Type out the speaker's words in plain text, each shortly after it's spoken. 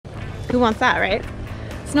Who wants that, right?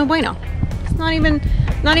 It's no bueno. It's not even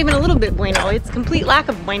a little bit bueno. It's complete lack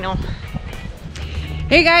of bueno.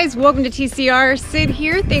 Hey guys, welcome to TCR. Sid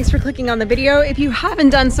here. Thanks for clicking on the video. If you haven't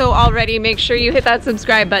done so already, make sure you hit that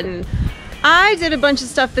subscribe button. I did a bunch of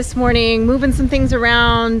stuff this morning, moving some things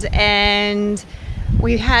around, and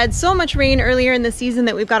we had so much rain earlier in the season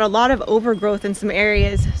that we've got a lot of overgrowth in some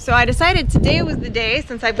areas. So I decided today was the day,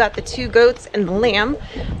 since I've got the 2 goats and the lamb,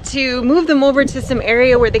 to move them over to some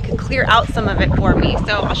area where they could clear out some of it for me.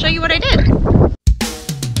 So I'll show you what I did.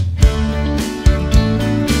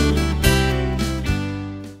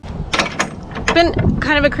 Been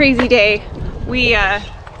kind of a crazy day.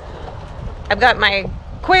 I've got my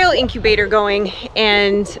quail incubator going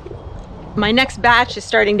and my next batch is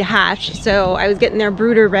starting to hatch, so I was getting their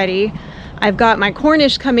brooder ready. I've got my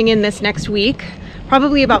Cornish coming in this next week,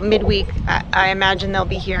 probably about midweek. I imagine they'll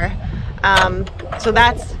be here, so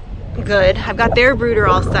that's good. I've got their brooder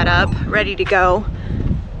all set up, ready to go.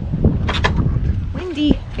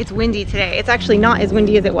 Windy. It's windy today. It's actually not as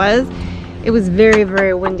windy as it was. It was very,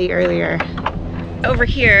 very windy earlier. Over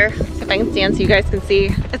here, see if I can stand so you guys can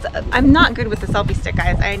see. I'm not good with the selfie stick,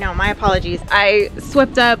 guys. I know, my apologies. I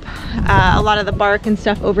swept up a lot of the bark and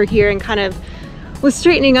stuff over here and kind of was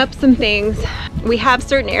straightening up some things. We have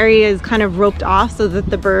certain areas kind of roped off so that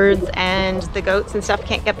the birds and the goats and stuff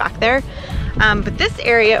can't get back there. But this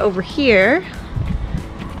area over here,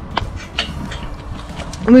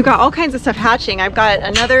 and we've got all kinds of stuff hatching. I've got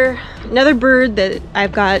another bird that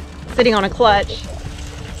I've got sitting on a clutch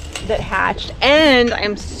that hatched, and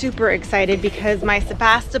I'm super excited because my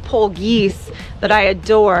Sebastopol geese that I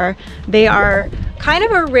adore, they are kind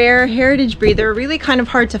of a rare heritage breed. They're really kind of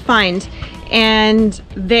hard to find, and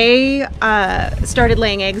they started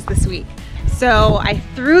laying eggs this week. So I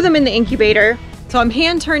threw them in the incubator. So I'm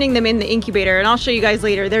hand turning them in the incubator, and I'll show you guys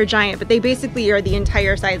later. They're giant, but they basically are the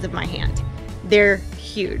entire size of my hand. They're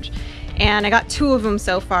huge. And I got 2 of them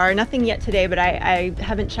so far. Nothing yet today, but I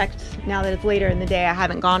haven't checked now that it's later in the day. I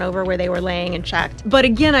haven't gone over where they were laying and checked. But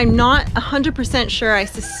again, I'm not 100% sure. I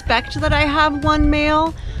suspect that I have 1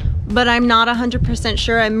 male, but I'm not 100%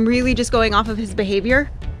 sure. I'm really just going off of his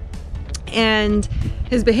behavior. And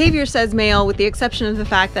his behavior says male, with the exception of the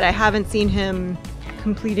fact that I haven't seen him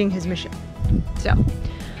completing his mission. So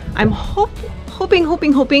I'm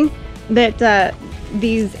hoping that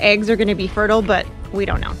these eggs are gonna be fertile, but we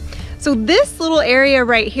don't know. So this little area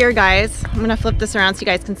right here, guys, I'm gonna flip this around so you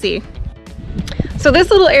guys can see. So this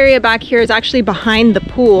little area back here is actually behind the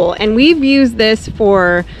pool, and we've used this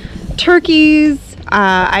for turkeys.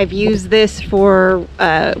 I've used this for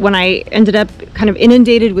when I ended up kind of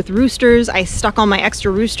inundated with roosters. I stuck all my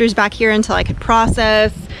extra roosters back here until I could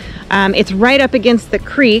process. It's right up against the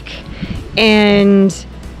creek, and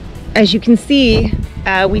as you can see,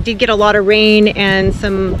 we did get a lot of rain and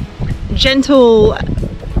some gentle,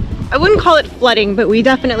 I wouldn't call it flooding, but we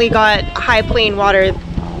definitely got high plain water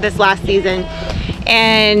this last season,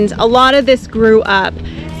 and a lot of this grew up,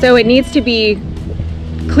 so it needs to be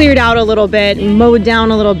cleared out a little bit and mowed down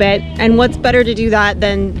a little bit. And what's better to do that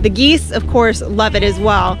than the geese, of course, love it as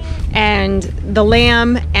well, and the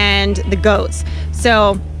lamb and the goats.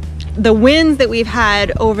 So the winds that we've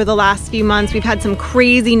had over the last few months, we've had some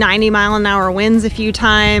crazy 90-mile-an-hour winds a few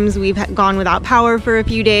times. We've gone without power for a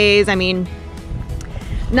few days. I mean,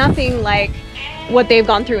 nothing like what they've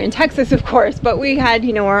gone through in Texas, of course, but we had,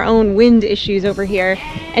 you know, our own wind issues over here.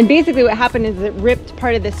 And basically what happened is it ripped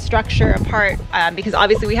part of this structure apart because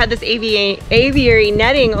obviously we had this aviary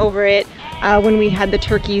netting over it when we had the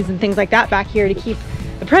turkeys and things like that back here to keep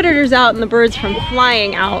the predators out and the birds from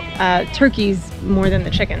flying out, turkeys more than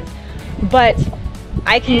the chickens. But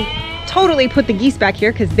I can totally put the geese back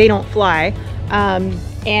here because they don't fly,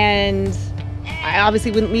 and I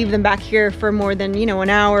obviously wouldn't leave them back here for more than, you know, an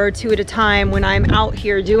hour or 2 at a time when I'm out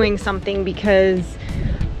here doing something, because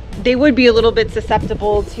they would be a little bit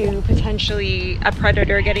susceptible to potentially a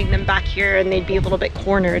predator getting them back here and they'd be a little bit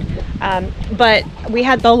cornered. But we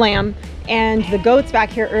had the lamb and the goats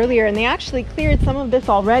back here earlier, and they actually cleared some of this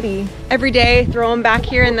already. Every day, throw them back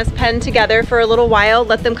here in this pen together for a little while,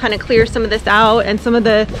 let them kind of clear some of this out and some of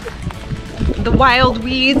the wild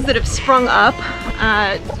weeds that have sprung up,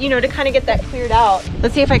 you know, to kind of get that cleared out.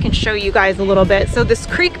 Let's see if I can show you guys a little bit. So this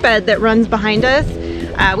creek bed that runs behind us,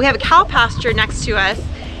 we have a cow pasture next to us,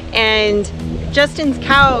 and Justin's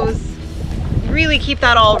cows really keep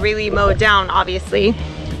that all really mowed down, obviously.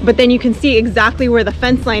 But then you can see exactly where the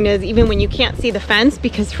fence line is even when you can't see the fence,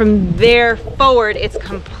 because from there forward it's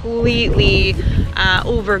completely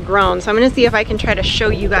overgrown. So I'm gonna see if I can try to show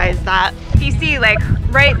you guys that. You see, like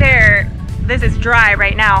right there, this is dry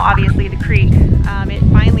right now, obviously, the creek. It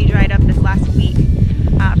finally dried up this last week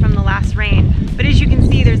from the last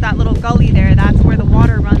that little gully there, that's where the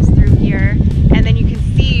water runs through here. And then you can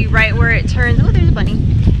see right where it turns, oh, there's a bunny.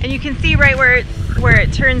 And you can see right where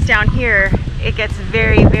it turns down here, it gets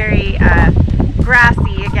very, very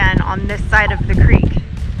grassy again on this side of the creek.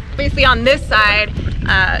 Basically on this side,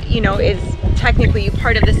 you know, is technically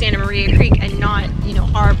part of the Santa Maria Creek and not, you know,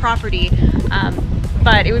 our property.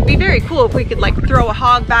 But it would be very cool if we could like throw a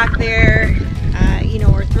hog back there, you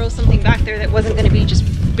know, or throw something back there that wasn't going to be just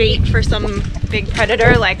bait for some big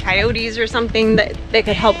predator like coyotes or something, that they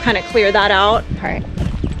could help kind of clear that out. All right.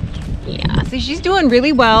 Yeah, so she's doing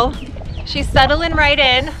really well. She's settling right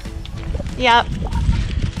in. Yep.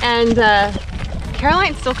 And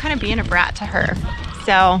Caroline's still kind of being a brat to her.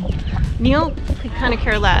 So Neil could kind of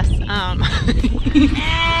care less.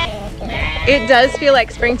 It does feel like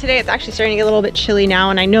spring today. It's actually starting to get a little bit chilly now,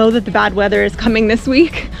 and I know that the bad weather is coming this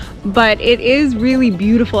week, but it is really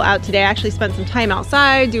beautiful out today. I actually spent some time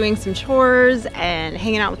outside doing some chores and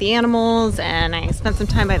hanging out with the animals, and I spent some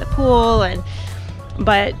time by the pool,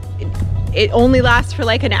 but it only lasts for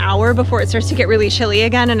like an hour before it starts to get really chilly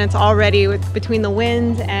again, and it's already between the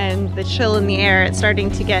wind and the chill in the air, it's starting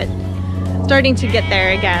to get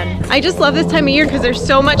there again. I just love this time of year because there's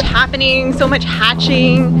so much happening, so much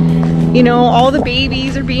hatching. You know, all the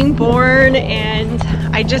babies are being born, and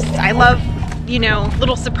I love, you know,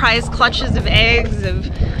 little surprise clutches of eggs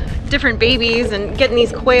of different babies and getting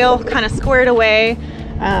these quail kind of squared away.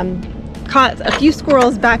 Caught a few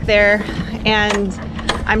squirrels back there, and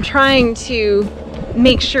I'm trying to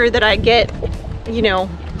make sure that I get, you know,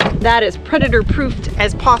 that as predator proofed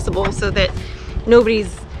as possible so that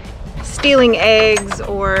nobody's stealing eggs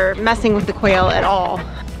or messing with the quail at all.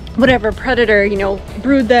 Whatever predator, you know,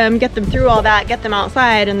 brood them, get them through all that, get them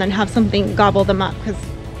outside, and then have something gobble them up, because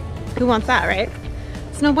who wants that, right?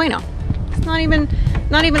 It's no bueno. It's not even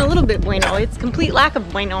a little bit bueno. It's complete lack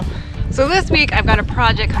of bueno. So this week I've got a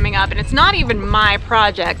project coming up, and it's not even my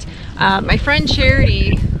project. My friend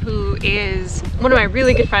Charity, who is one of my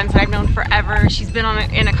really good friends that I've known forever, she's been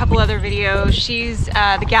in a couple other videos. She's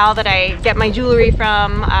the gal that I get my jewelry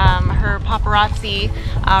from, her paparazzi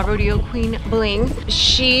rodeo queen bling.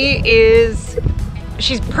 She's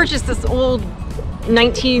purchased this old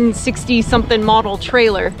 1960 something model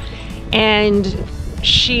trailer, and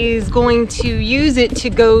she's going to use it to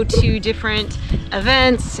go to different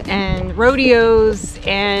events and rodeos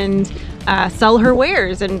and sell her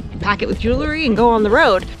wares and pack it with jewelry and go on the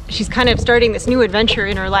road. She's kind of starting this new adventure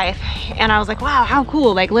in her life, and I was like, wow, how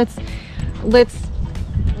cool. Like, let's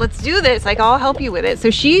do this. Like, I'll help you with it. So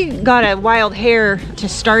she got a wild hare to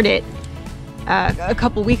start it a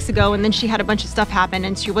couple weeks ago, and then she had a bunch of stuff happen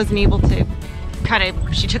and she wasn't able to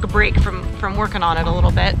she took a break from working on it a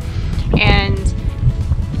little bit. And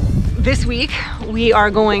this week we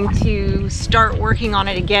are going to start working on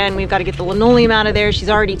it again. We've got to get the linoleum out of there. She's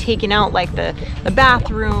already taken out like the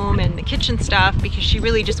bathroom and the kitchen stuff, because she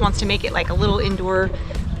really just wants to make it like a little indoor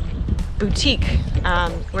boutique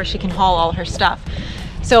where she can haul all her stuff.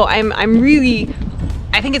 So I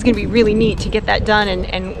think it's gonna be really neat to get that done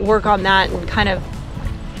and work on that and kind of,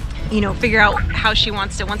 you know, figure out how she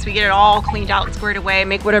wants to, once we get it all cleaned out and squared away,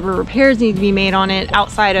 make whatever repairs need to be made on it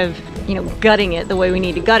outside of, you know, gutting it the way we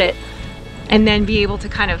need to gut it, and then be able to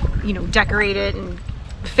kind of, you know, decorate it and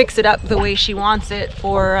fix it up the way she wants it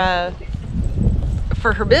for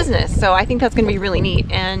her business. So I think that's gonna be really neat,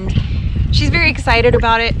 and she's very excited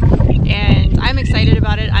about it, and I'm excited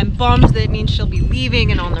about it. I'm bummed that it means she'll be leaving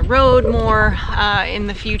and on the road more in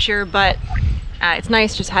the future, but it's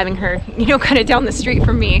nice just having her, you know, kind of down the street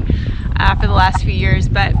from me for the last few years.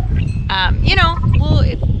 But you know,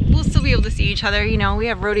 we'll still be able to see each other. You know, we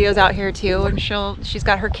have rodeos out here too, and she's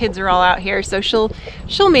got her kids are all out here, so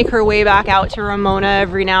she'll make her way back out to Ramona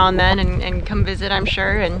every now and then and come visit, I'm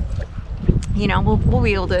sure, and you know, we'll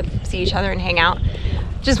be able to see each other and hang out.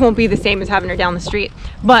 Just won't be the same as having her down the street.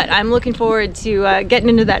 But I'm looking forward to getting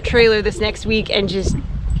into that trailer this next week and just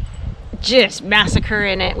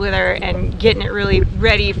massacring it with her and getting it really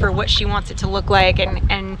ready for what she wants it to look like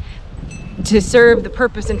and to serve the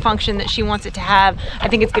purpose and function that she wants it to have. I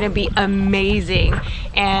think it's going to be amazing,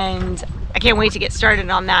 and I can't wait to get started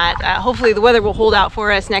on that. Hopefully the weather will hold out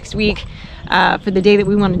for us next week for the day that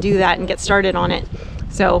we want to do that and get started on it.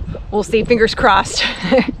 So we'll see, fingers crossed.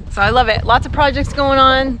 So I love it. Lots of projects going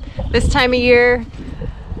on this time of year.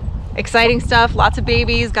 Exciting stuff, lots of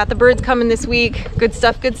babies, got the birds coming this week. Good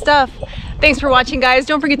stuff, good stuff. Thanks for watching, guys.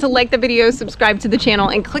 Don't forget to like the video, subscribe to the channel,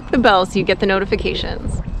 and click the bell so you get the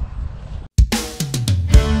notifications.